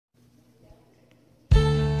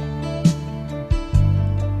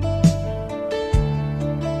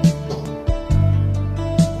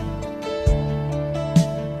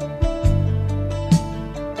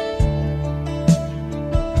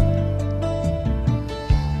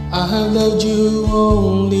I have loved you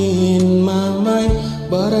only in my mind,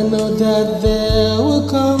 but I know that there will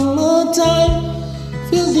come a time.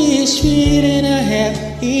 Feel this feeling I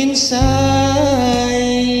have inside.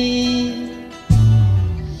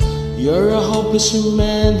 You're a hopeless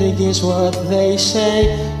romantic is what they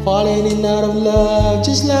say, falling in out of love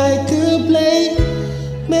just like a play.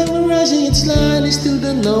 Memorizing its line, I still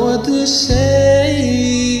don't know what to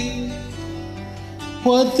say.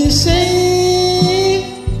 What to say?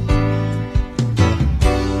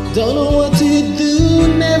 Don't know what to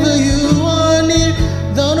do, never you want it.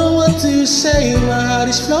 Don't know what to say, my heart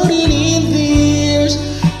is floating in the airs.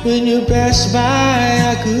 When you pass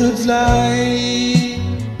by, I could fly.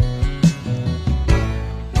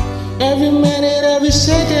 Every minute, every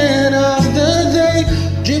second of the day,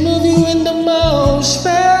 dream of you in the most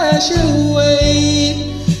special way.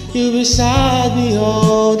 You're beside me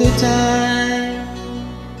all the time,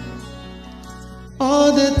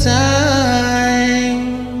 all the time.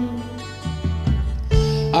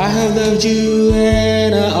 I have loved you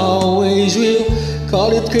and I always will.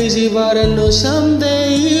 Call it crazy, but I know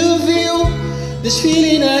someday you'll feel this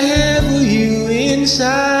feeling I have for you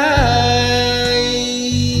inside.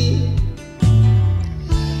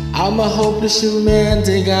 I'm a hopeless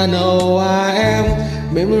romantic, I know I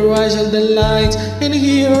am. Memorize all the lines, and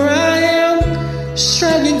here I am.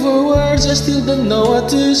 Struggling for words, I still don't know what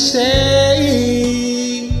to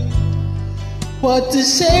say. What to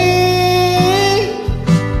say?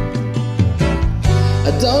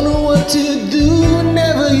 I don't know what to do,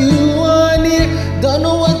 never you want it. Don't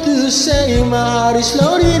know what to say, my heart is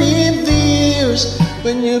floating in the airs.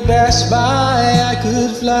 When you pass by, I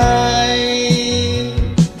could fly.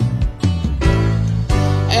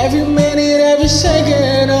 Every minute, every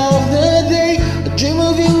second of the day, I dream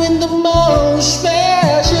of you in the most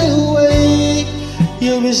special way.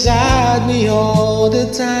 You're beside me all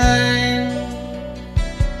the time,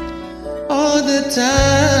 all the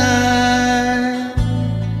time.